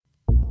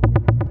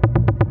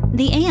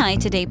The AI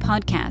Today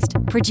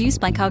podcast, produced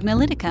by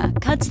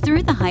Cognilytica, cuts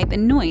through the hype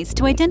and noise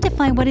to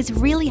identify what is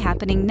really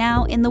happening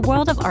now in the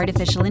world of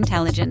artificial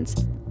intelligence.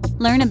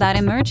 Learn about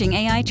emerging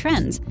AI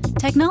trends,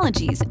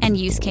 technologies, and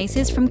use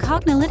cases from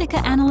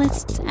Cognilytica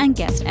analysts and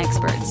guest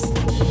experts.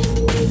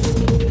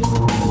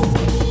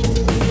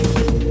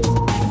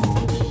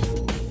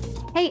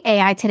 Hey,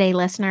 AI Today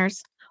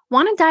listeners.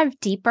 Want to dive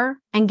deeper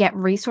and get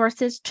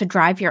resources to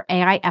drive your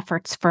AI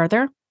efforts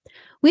further?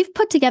 We've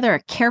put together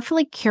a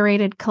carefully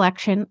curated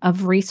collection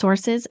of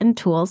resources and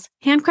tools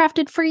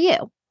handcrafted for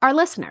you, our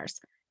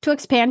listeners, to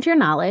expand your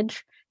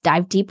knowledge,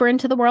 dive deeper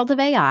into the world of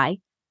AI,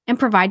 and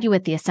provide you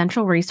with the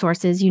essential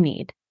resources you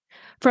need.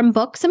 From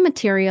books and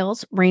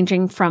materials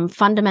ranging from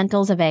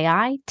fundamentals of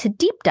AI to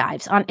deep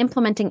dives on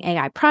implementing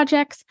AI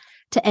projects,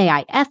 to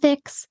AI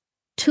ethics,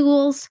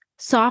 tools,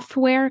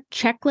 software,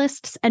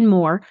 checklists, and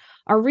more,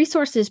 our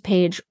resources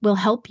page will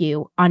help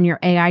you on your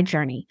AI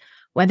journey,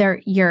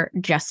 whether you're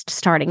just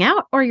starting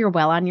out or you're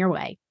well on your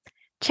way.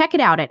 Check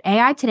it out at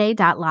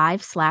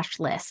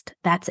aitoday.live/list.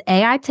 That's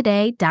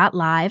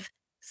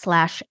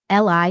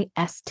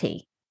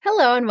aitoday.live/LIST.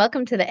 Hello, and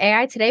welcome to the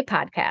AI Today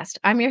podcast.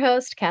 I'm your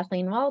host,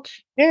 Kathleen Walsh.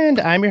 And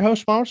I'm your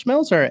host, Walsh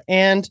Melzer.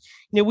 And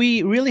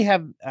we really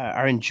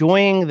are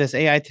enjoying this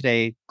AI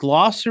Today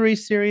Glossary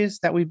series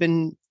that we've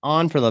been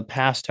on for the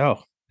past,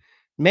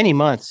 many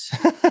months,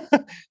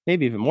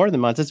 maybe even more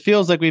than months. It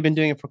feels like we've been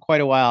doing it for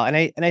quite a while.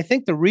 And I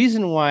think the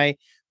reason why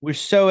we're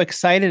so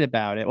excited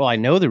about it, well, I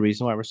know the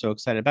reason why we're so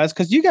excited about it is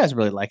because you guys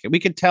really like it.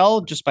 We could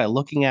tell just by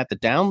looking at the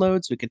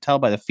downloads, we could tell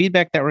by the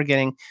feedback that we're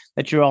getting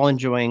that you're all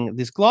enjoying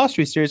this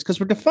glossary series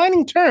because we're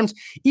defining terms,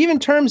 even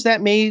terms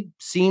that may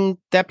seem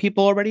that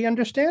people already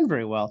understand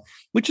very well,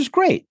 which is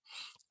great.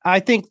 I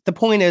think the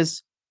point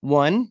is,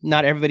 one,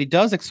 not everybody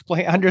does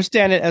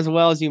understand it as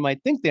well as you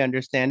might think they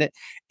understand it.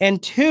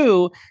 And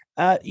two,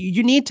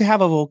 you need to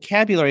have a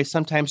vocabulary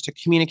sometimes to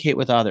communicate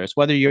with others,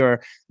 whether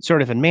you're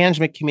sort of in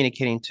management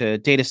communicating to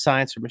data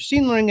science or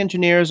machine learning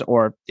engineers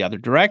or the other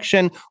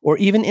direction, or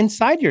even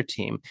inside your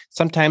team.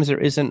 Sometimes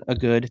there isn't a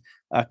good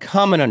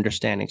common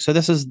understanding. So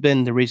this has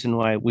been the reason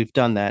why we've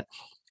done that.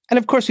 And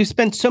of course, we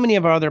spent so many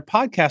of our other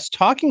podcasts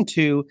talking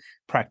to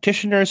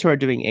practitioners who are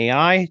doing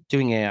AI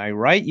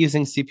right,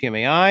 using CPM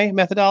AI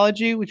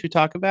methodology, which we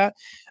talk about,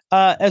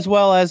 as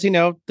well as,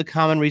 the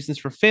common reasons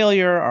for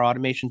failure, our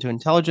automation to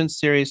intelligence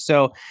series.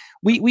 So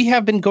we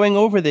have been going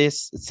over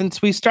this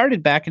since we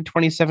started back in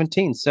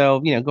 2017. So,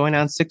 going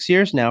on 6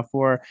 years now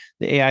for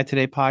the AI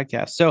Today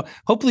podcast. So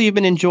hopefully you've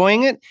been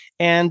enjoying it.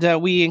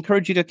 And we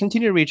encourage you to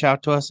continue to reach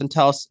out to us and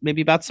tell us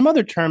maybe about some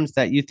other terms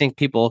that you think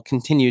people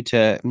continue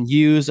to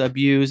use,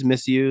 abuse,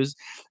 misuse.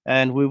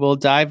 And we will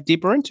dive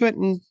deeper into it.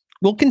 And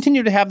we'll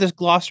continue to have this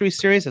glossary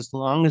series as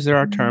long as there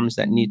are terms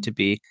that need to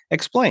be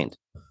explained.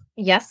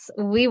 Yes,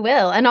 we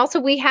will. And also,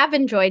 we have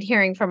enjoyed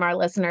hearing from our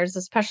listeners,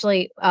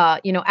 especially,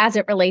 as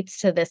it relates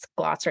to this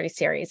glossary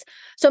series.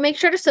 So make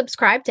sure to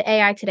subscribe to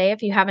AI Today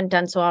if you haven't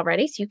done so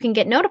already, so you can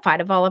get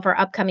notified of all of our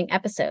upcoming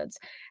episodes.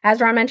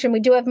 As Ron mentioned, we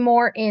do have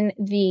more in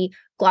the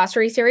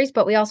glossary series,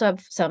 but we also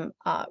have some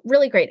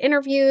really great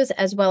interviews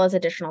as well as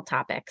additional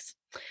topics.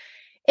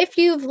 If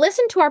you've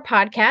listened to our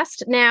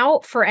podcast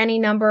now for any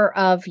number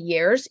of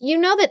years, you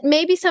know that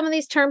maybe some of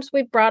these terms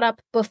we've brought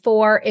up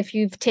before. If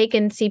you've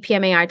taken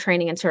CPM AI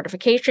training and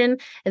certification,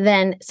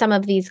 then some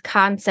of these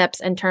concepts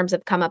and terms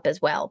have come up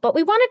as well. But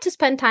we wanted to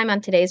spend time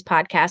on today's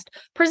podcast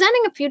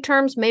presenting a few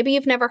terms. Maybe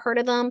you've never heard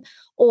of them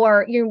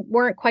or you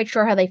weren't quite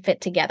sure how they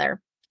fit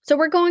together. So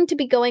we're going to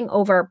be going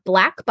over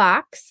black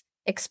box,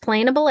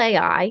 explainable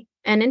AI,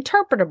 and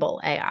interpretable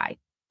AI.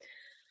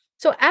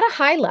 So at a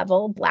high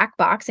level, black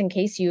box, in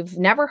case you've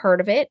never heard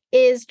of it,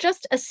 is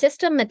just a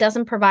system that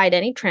doesn't provide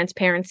any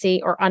transparency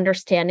or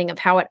understanding of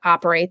how it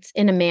operates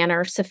in a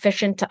manner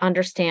sufficient to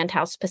understand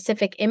how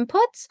specific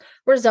inputs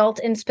result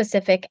in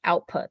specific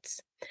outputs.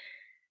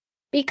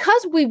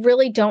 Because we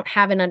really don't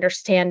have an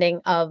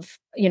understanding of,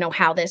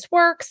 how this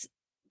works,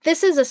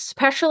 this is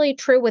especially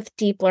true with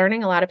deep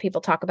learning. A lot of people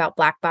talk about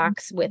black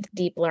box with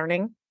deep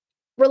learning.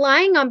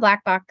 Relying on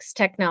black box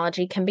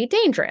technology can be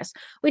dangerous.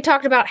 We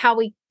talked about how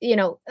we,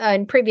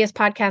 in previous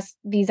podcasts,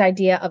 these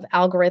idea of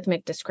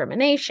algorithmic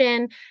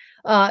discrimination,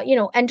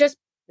 and just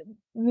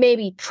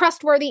maybe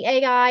trustworthy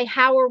AI.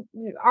 How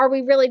are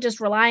we really just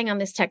relying on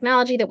this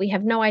technology that we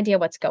have no idea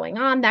what's going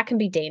on? That can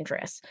be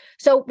dangerous.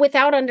 So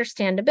without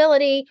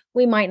understandability,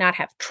 we might not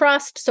have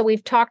trust. So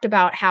we've talked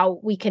about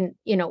how we can,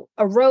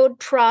 erode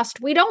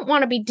trust. We don't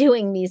want to be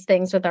doing these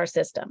things with our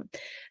system.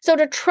 So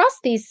to trust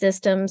these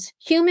systems,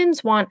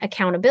 humans want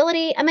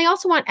accountability and they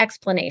also want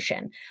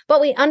explanation.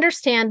 But we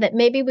understand that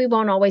maybe we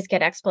won't always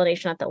get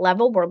explanation at the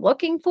level we're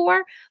looking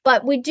for,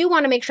 but we do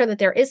want to make sure that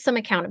there is some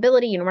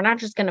accountability. We're not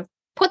just going to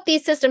put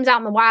these systems out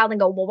in the wild and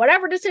go, well,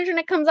 whatever decision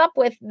it comes up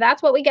with,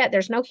 that's what we get.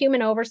 There's no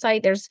human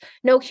oversight. There's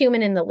no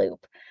human in the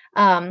loop.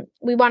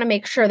 We want to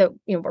make sure that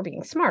we're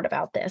being smart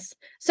about this.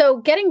 So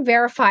getting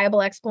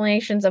verifiable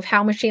explanations of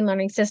how machine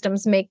learning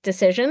systems make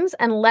decisions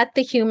and let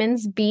the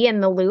humans be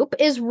in the loop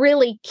is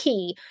really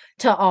key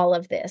to all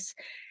of this.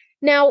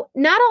 Now,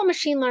 not all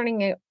machine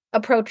learning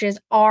approaches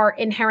are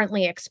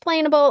inherently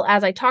explainable,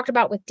 as I talked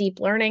about with deep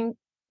learning,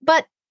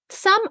 but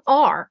some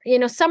are,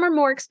 some are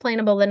more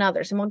explainable than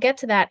others, and we'll get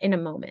to that in a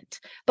moment.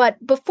 But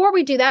before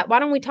we do that, why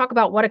don't we talk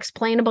about what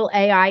explainable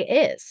AI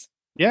is?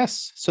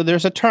 Yes. So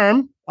there's a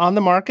term on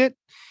the market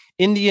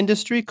in the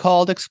industry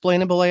called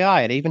explainable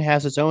AI. It even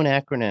has its own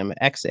acronym,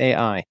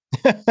 XAI.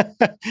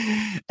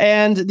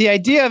 And the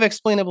idea of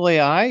explainable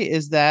AI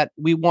is that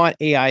we want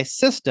AI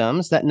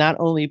systems that not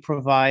only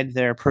provide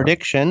their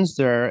predictions,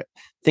 their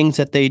things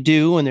that they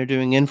do when they're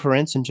doing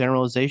inference and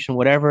generalization,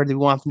 whatever they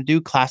want them to do,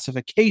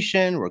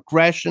 classification,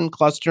 regression,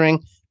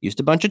 clustering, used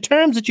a bunch of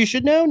terms that you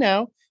should know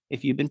now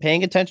if you've been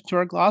paying attention to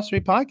our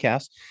glossary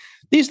podcast.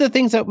 These are the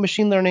things that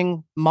machine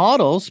learning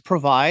models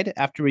provide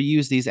after we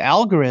use these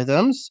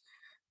algorithms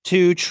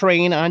to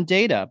train on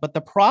data. But the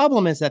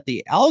problem is that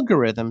the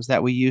algorithms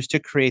that we use to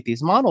create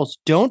these models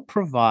don't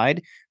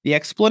provide the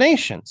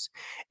explanations.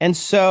 And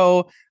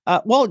so,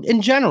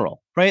 in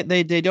general, right,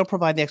 they don't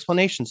provide the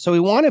explanations. So we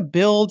want to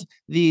build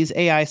these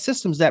AI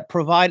systems that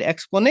provide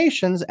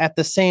explanations at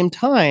the same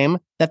time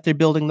that they're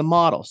building the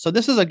model. So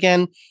this is,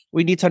 again,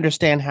 we need to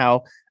understand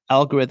how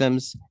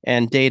algorithms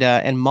and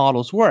data and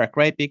models work,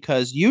 right?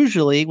 Because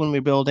usually when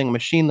we're building a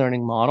machine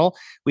learning model,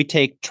 we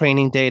take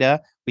training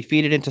data, we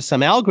feed it into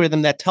some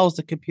algorithm that tells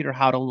the computer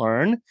how to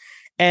learn,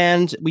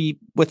 and we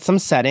with some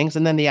settings,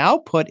 and then the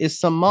output is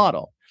some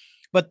model.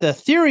 But the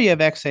theory of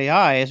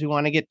XAI is we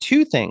want to get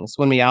two things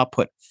when we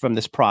output from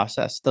this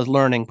process, the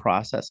learning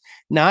process,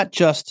 not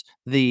just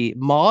the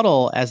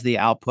model as the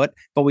output,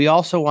 but we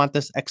also want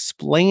this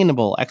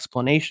explainable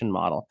explanation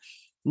model.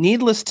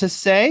 Needless to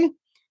say,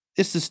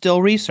 this is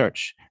still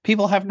research.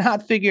 People have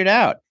not figured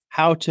out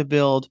how to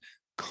build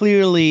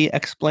clearly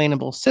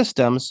explainable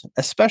systems,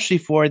 especially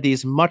for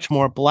these much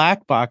more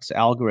black box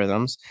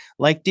algorithms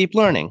like deep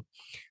learning.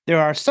 There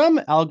are some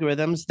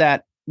algorithms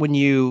that when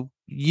you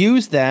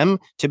use them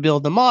to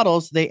build the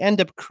models, they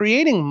end up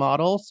creating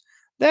models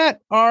that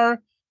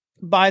are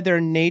by their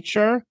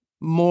nature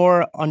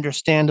more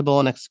understandable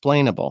and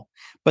explainable.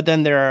 But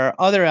then there are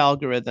other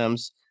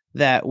algorithms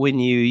that when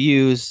you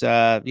use,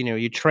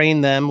 you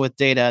train them with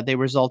data, they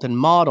result in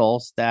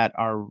models that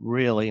are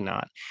really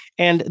not.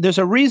 And there's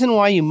a reason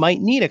why you might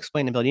need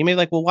explainability. You may be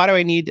like, well, why do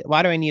I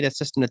need a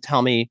system to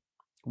tell me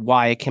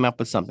why it came up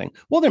with something?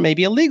 Well, there may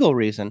be a legal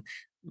reason.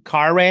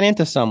 Car ran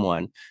into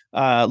someone,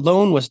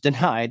 loan was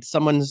denied,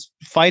 someone's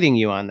fighting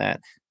you on that.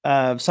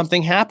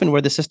 Something happened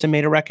where the system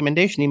made a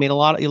recommendation. You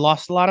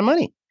lost a lot of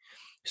money.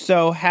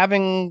 So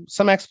having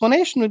some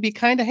explanation would be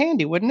kind of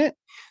handy, wouldn't it?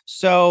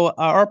 So,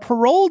 or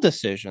parole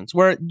decisions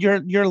where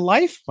your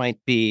life might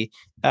be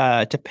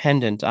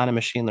dependent on a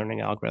machine learning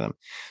algorithm.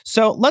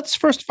 So let's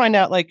first find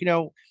out,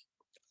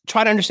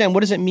 try to understand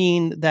what does it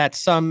mean that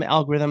some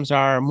algorithms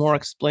are more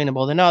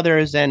explainable than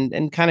others,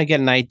 and kind of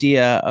get an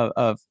idea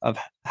of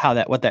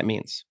what that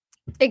means.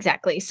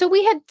 Exactly. So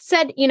we had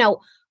said,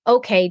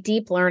 okay,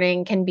 deep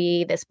learning can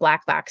be this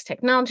black box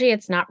technology.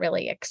 It's not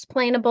really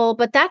explainable,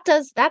 but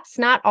that's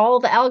not all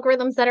the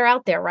algorithms that are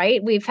out there,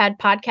 right? We've had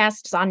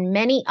podcasts on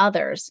many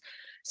others.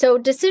 So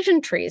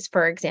decision trees,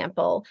 for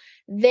example,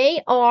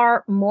 they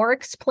are more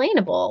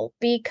explainable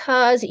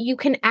because you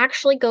can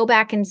actually go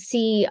back and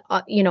see,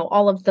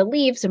 all of the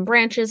leaves and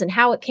branches and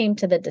how it came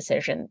to the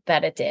decision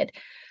that it did.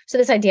 So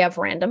this idea of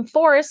random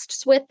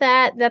forests with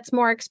that's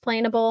more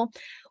explainable.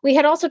 We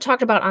had also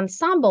talked about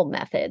ensemble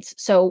methods.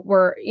 So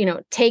we're,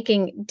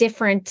 taking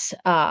different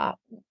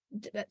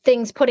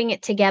things, putting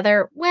it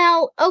together.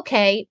 Well,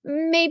 okay,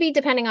 maybe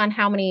depending on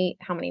how many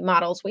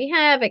models we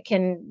have, it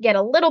can get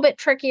a little bit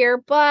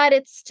trickier, but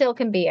it still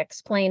can be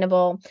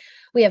explainable.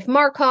 We have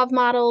Markov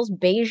models,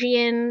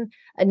 Bayesian,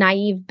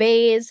 naive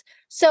Bayes.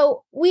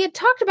 So we had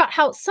talked about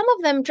how some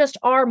of them just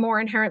are more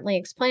inherently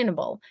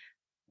explainable,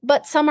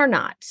 but some are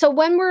not. So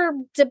when we're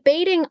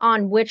debating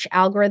on which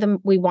algorithm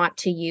we want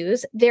to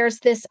use, there's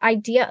this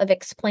idea of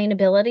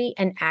explainability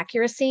and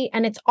accuracy,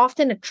 and it's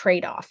often a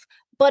trade-off,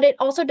 but it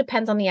also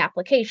depends on the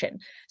application.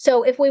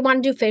 So if we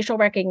want to do facial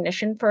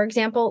recognition, for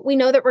example, we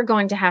know that we're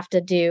going to have to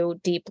do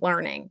deep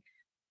learning.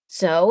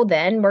 So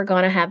then we're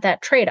going to have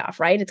that trade-off,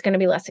 right? It's going to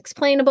be less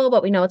explainable,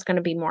 but we know it's going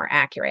to be more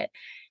accurate.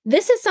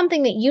 This is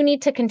something that you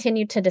need to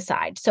continue to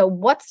decide. So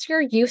what's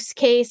your use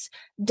case?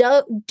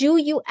 Do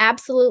you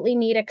absolutely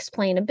need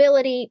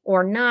explainability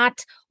or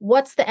not?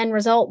 What's the end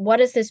result? What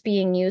is this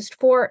being used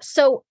for?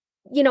 So,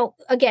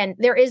 again,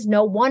 there is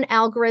no one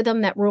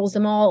algorithm that rules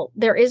them all.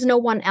 There is no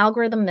one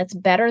algorithm that's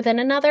better than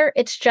another.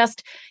 It's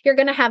just you're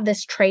going to have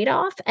this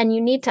trade-off, and you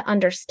need to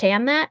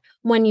understand that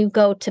when you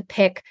go to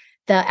pick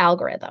the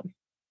algorithm.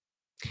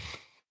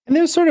 And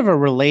there's sort of a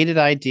related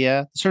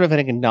idea, sort of an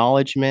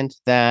acknowledgement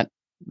that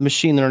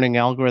machine learning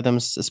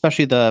algorithms,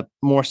 especially the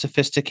more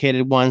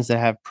sophisticated ones that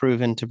have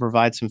proven to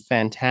provide some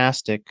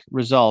fantastic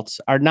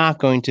results, are not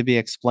going to be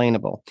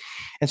explainable.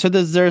 And so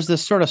there's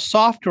this sort of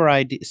softer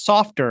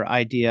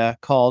idea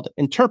called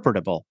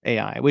interpretable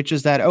AI, which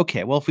is that,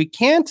 okay, well, if we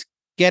can't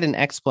get an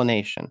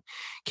explanation,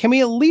 can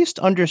we at least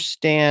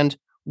understand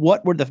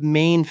what were the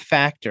main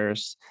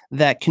factors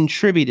that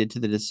contributed to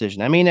the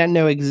decision? I may not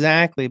know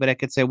exactly, but I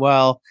could say,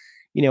 well,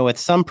 with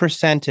some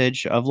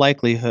percentage of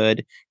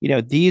likelihood,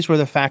 these were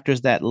the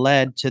factors that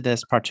led to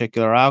this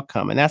particular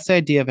outcome. And that's the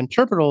idea of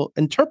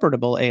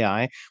interpretable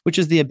AI, which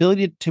is the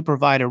ability to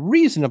provide a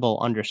reasonable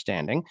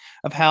understanding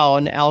of how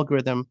an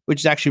algorithm,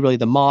 which is actually really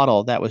the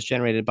model that was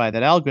generated by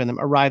that algorithm,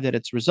 arrived at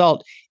its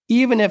result,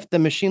 even if the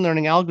machine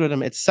learning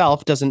algorithm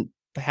itself doesn't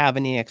have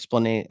any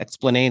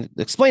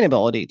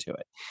explainability to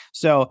it.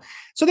 So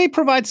they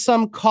provide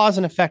some cause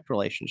and effect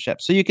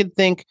relationship. So you could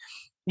think,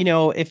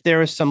 if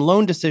there is some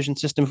loan decision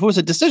system, if it was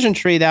a decision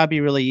tree, that would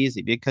be really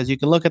easy because you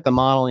can look at the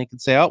model and you can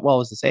say, oh, well,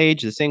 is this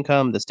age, this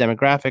income, this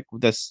demographic,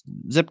 this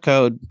zip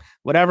code,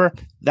 whatever,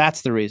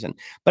 that's the reason.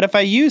 But if I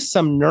use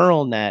some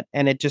neural net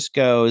and it just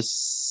goes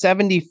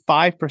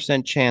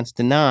 75% chance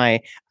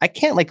deny, I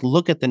can't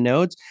look at the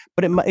nodes,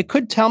 but it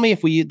could tell me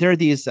if there are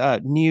these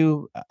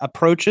new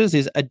approaches,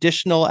 these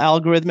additional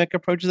algorithmic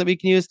approaches that we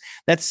can use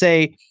that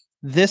say,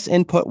 this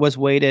input was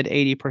weighted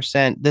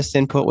 80%, this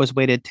input was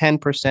weighted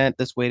 10%,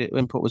 this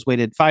input was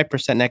weighted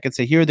 5%, and I could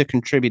say, here are the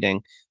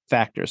contributing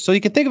factors. So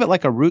you can think of it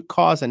like a root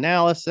cause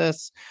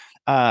analysis,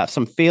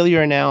 some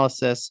failure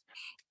analysis.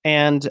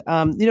 And,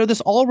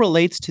 this all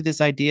relates to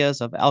these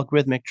ideas of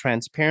algorithmic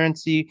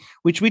transparency,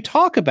 which we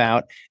talk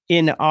about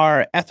in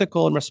our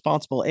Ethical and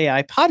Responsible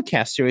AI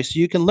podcast series. So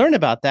you can learn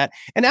about that.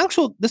 And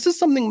actually, this is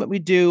something that we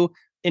do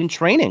in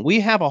training. We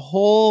have a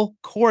whole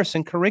course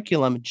and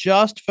curriculum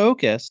just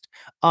focused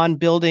on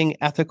building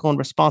ethical and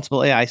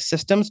responsible AI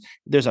systems.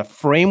 There's a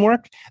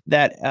framework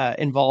that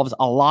involves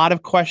a lot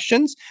of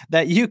questions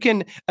that you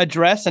can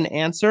address and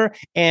answer.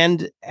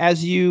 And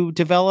as you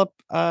develop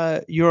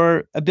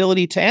your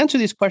ability to answer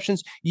these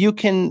questions, you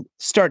can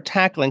start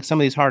tackling some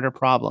of these harder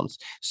problems.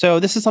 So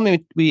this is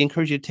something we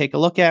encourage you to take a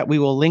look at. We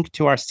will link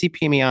to our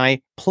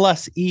CPMAI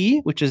Plus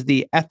E, which is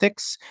the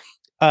ethics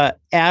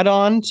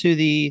add-on to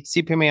the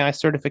CPMAI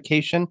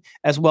certification,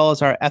 as well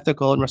as our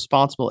Ethical and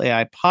Responsible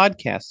AI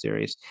podcast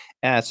series.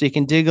 So you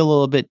can dig a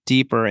little bit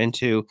deeper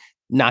into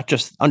not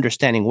just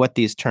understanding what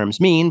these terms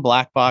mean,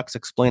 black box,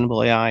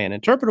 explainable AI, and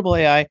interpretable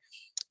AI,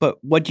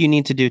 but what do you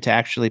need to do to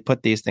actually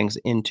put these things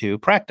into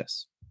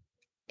practice?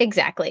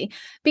 Exactly.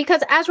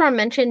 Because as Ron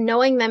mentioned,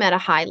 knowing them at a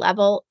high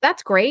level,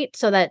 that's great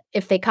so that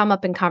if they come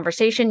up in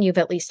conversation, you've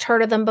at least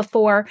heard of them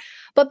before.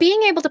 But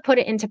being able to put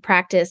it into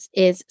practice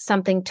is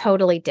something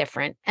totally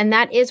different. And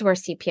that is where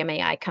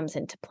CPMAI comes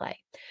into play.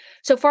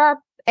 So for our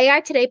AI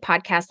Today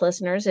podcast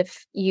listeners,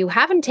 if you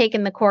haven't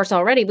taken the course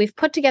already, we've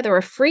put together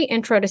a free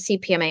intro to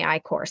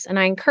CPMAI course. And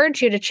I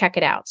encourage you to check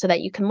it out so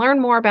that you can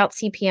learn more about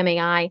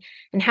CPMAI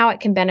and how it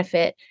can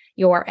benefit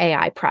your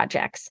AI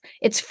projects.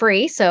 It's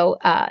free. So,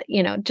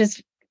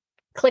 just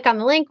click on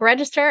the link,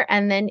 register,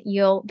 and then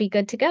you'll be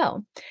good to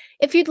go.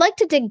 If you'd like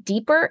to dig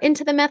deeper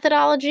into the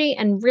methodology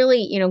and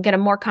really, get a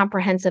more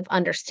comprehensive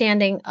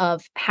understanding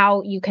of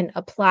how you can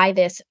apply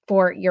this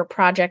for your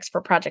projects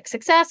for project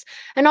success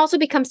and also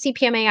become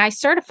CPMAI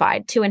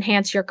certified to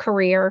enhance your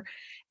career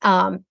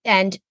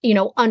and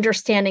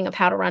understanding of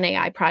how to run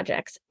AI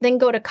projects, then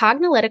go to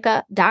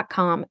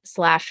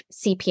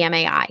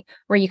cognilytica.com/CPMAI,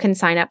 where you can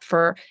sign up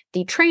for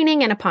the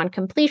training. And upon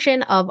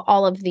completion of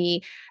all of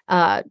the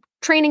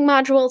training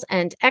modules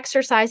and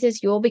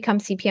exercises, you will become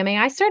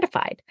CPMAI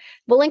certified.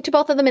 We'll link to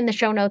both of them in the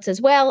show notes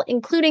as well,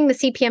 including the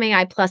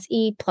CPMAI Plus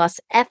E plus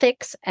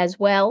ethics as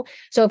well.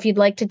 So if you'd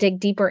like to dig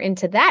deeper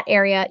into that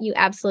area, you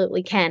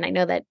absolutely can. I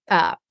know that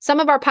some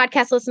of our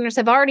podcast listeners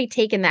have already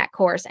taken that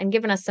course and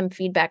given us some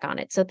feedback on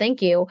it. So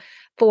thank you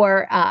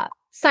for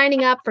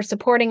signing up, for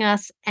supporting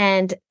us,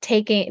 and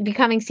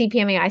becoming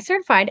CPMAI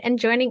certified and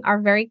joining our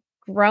very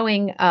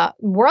growing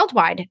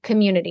worldwide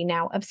community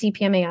now of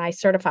CPMAI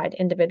certified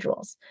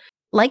individuals.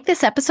 Like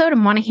this episode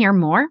and want to hear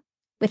more?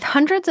 With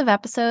hundreds of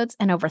episodes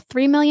and over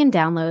 3 million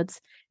downloads,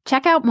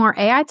 check out more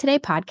AI Today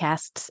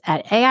podcasts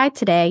at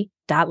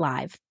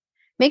aitoday.live.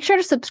 Make sure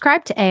to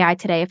subscribe to AI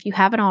Today if you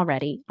haven't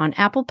already on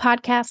Apple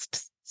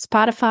Podcasts,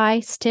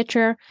 Spotify,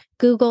 Stitcher,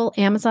 Google,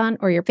 Amazon,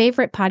 or your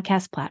favorite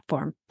podcast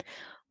platform.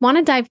 Want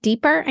to dive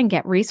deeper and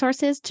get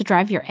resources to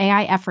drive your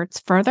AI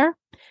efforts further?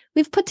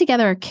 We've put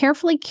together a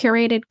carefully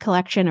curated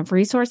collection of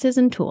resources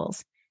and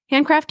tools,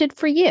 handcrafted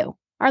for you,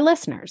 our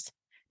listeners,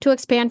 to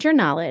expand your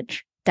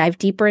knowledge, dive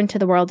deeper into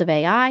the world of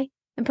AI,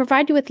 and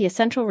provide you with the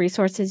essential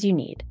resources you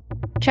need.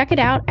 Check it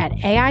out at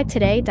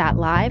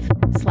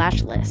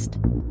aitoday.live/list.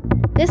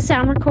 This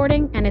sound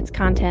recording and its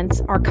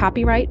contents are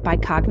copyright by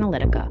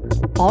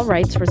Cognilytica, all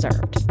rights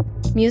reserved.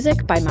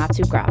 Music by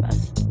Matsu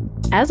Gravas.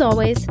 As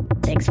always,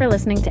 thanks for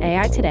listening to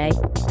AI Today,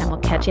 and we'll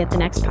catch you at the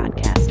next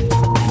podcast.